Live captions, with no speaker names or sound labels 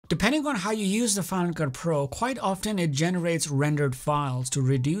Depending on how you use the Final Cut Pro, quite often it generates rendered files to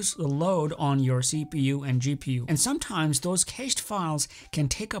reduce the load on your CPU and GPU. And sometimes those cached files can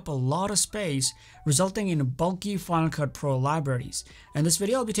take up a lot of space, resulting in bulky Final Cut Pro libraries. In this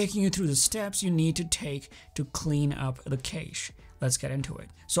video, I'll be taking you through the steps you need to take to clean up the cache. Let's get into it.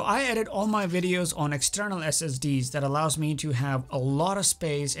 So I edit all my videos on external SSDs that allows me to have a lot of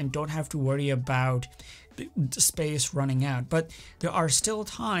space and don't have to worry about the space running out. But there are still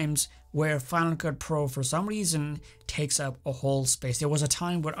times where Final Cut Pro for some reason takes up a whole space. There was a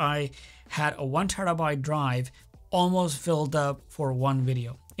time where I had a 1 terabyte drive almost filled up for one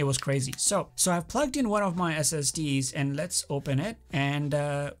video. It was crazy. So I've plugged in one of my SSDs and let's open it. And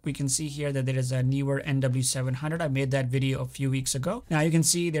we can see here that there is a newer NW700. I made that video a few weeks ago. Now you can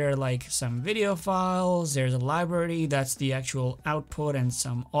see there are like some video files. There's a library. That's the actual output and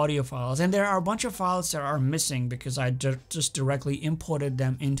some audio files. And there are a bunch of files that are missing because I just directly imported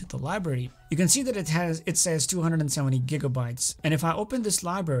them into the library. You can see that it says 270 gigabytes. And if I open this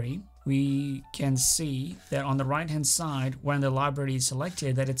library, we can see that on the right hand side when the library is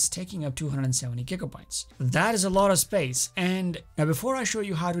selected that it's taking up 270 gigabytes. That is a lot of space. And now before I show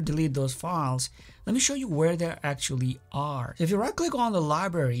you how to delete those files, let me show you where they actually are. If you right click on the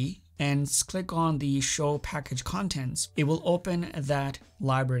library and click on the show package contents, it will open that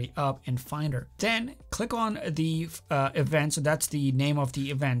library up in Finder. Then click on the event. So that's the name of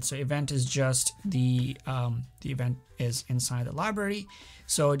the event. So event is just the event is inside the library.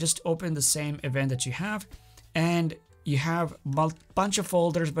 So just open the same event that you have, and you have a bunch of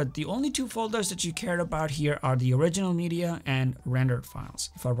folders, but the only two folders that you cared about here are the original media and rendered files.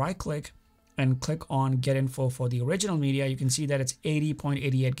 If I right click and click on get info for the original media, you can see that it's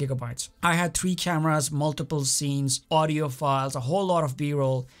 80.88 gigabytes. I had 3 cameras, multiple scenes, audio files, a whole lot of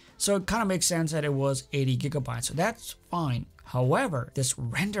B-roll. So it kind of makes sense that it was 80 gigabytes. So that's fine. However, this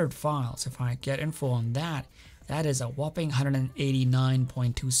rendered files, if I get info on that, that is a whopping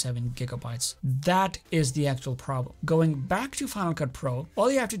 189.27 gigabytes. That is the actual problem. Going back to Final Cut Pro,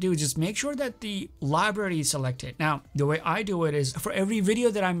 all you have to do is just make sure that the library is selected. Now, the way I do it is for every video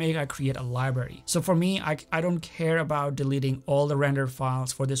that I make, I create a library. So for me, I don't care about deleting all the rendered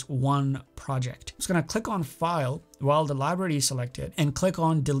files for this one project. I'm just gonna click on File while the library is selected and click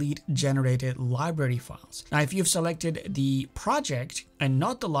on Delete Generated Library Files. Now, if you've selected the project and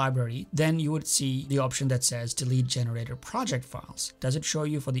not the library, then you would see the option that says Delete Generated Project Files. Does it show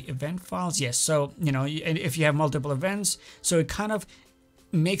you for the event files? Yes. So, you know, if you have multiple events, so it kind of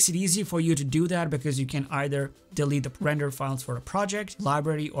makes it easy for you to do that because you can either delete the rendered files for a project,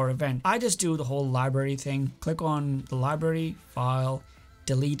 library, or event. I just do the whole library thing. Click on the library, file,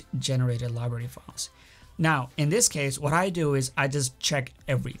 delete generated library files. Now, in this case, what I do is I just check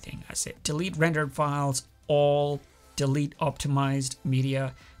everything. I say delete rendered files, all, delete optimized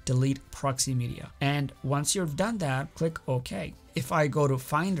media, delete proxy media. And once you've done that, click OK. If I go to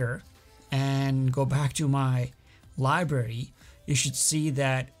Finder and go back to my library, you should see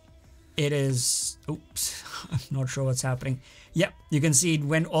that it is, oops, I'm not sure what's happening. Yep, you can see it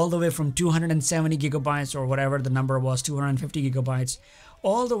went all the way from 270 gigabytes or whatever the number was, 250 gigabytes,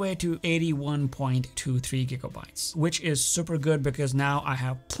 all the way to 81.23 gigabytes, which is super good because now I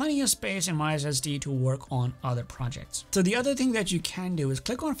have plenty of space in my SSD to work on other projects. So the other thing that you can do is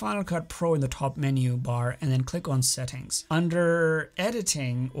click on Final Cut Pro in the top menu bar and then click on Settings. Under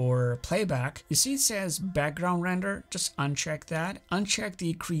Editing or Playback, you see it says Background Render. Just uncheck that. Uncheck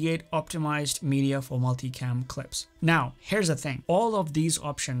the Create Optimized Media for Multicam Clips. Now, here's the thing. All of these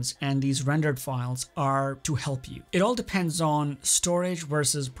options and these rendered files are to help you. It all depends on storage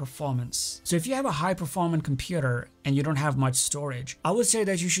versus performance. So if you have a high performance computer and you don't have much storage, I would say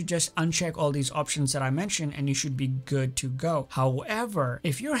that you should just uncheck all these options that I mentioned and you should be good to go. However,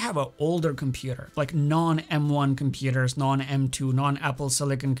 if you have an older computer, like non-M1 computers, non-M2, non-Apple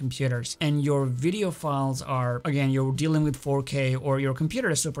Silicon computers, and your video files are, again, you're dealing with 4K or your computer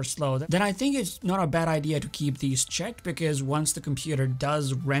is super slow, then I think it's not a bad idea to keep these checked because once the computer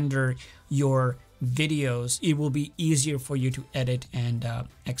does render your videos, it will be easier for you to edit and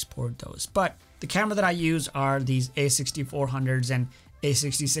export those. But the camera that I use are these A6400s and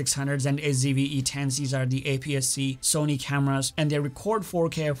A6600s and AZV-E10s. These are the APS-C Sony cameras and they record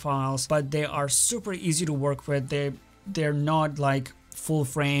 4K files, but they are super easy to work with. They're not like full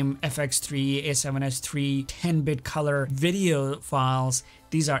frame FX3, A7S3, 10-bit color video files.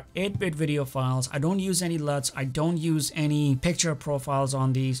 These are 8-bit video files. I don't use any LUTs. I don't use any picture profiles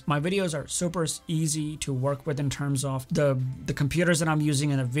on these. My videos are super easy to work with in terms of the computers that I'm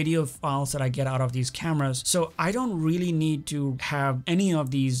using and the video files that I get out of these cameras. So I don't really need to have any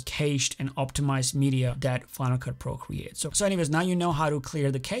of these cached and optimized media that Final Cut Pro creates. So anyways, now you know how to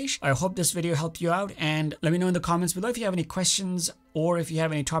clear the cache. I hope this video helped you out, and let me know in the comments below if you have any questions or if you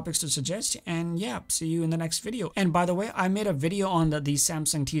have any topics to suggest. And yeah, see you in the next video. And by the way, I made a video on the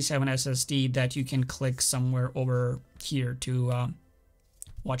Samsung T7 SSD that you can click somewhere over here to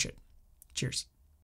watch it. Cheers.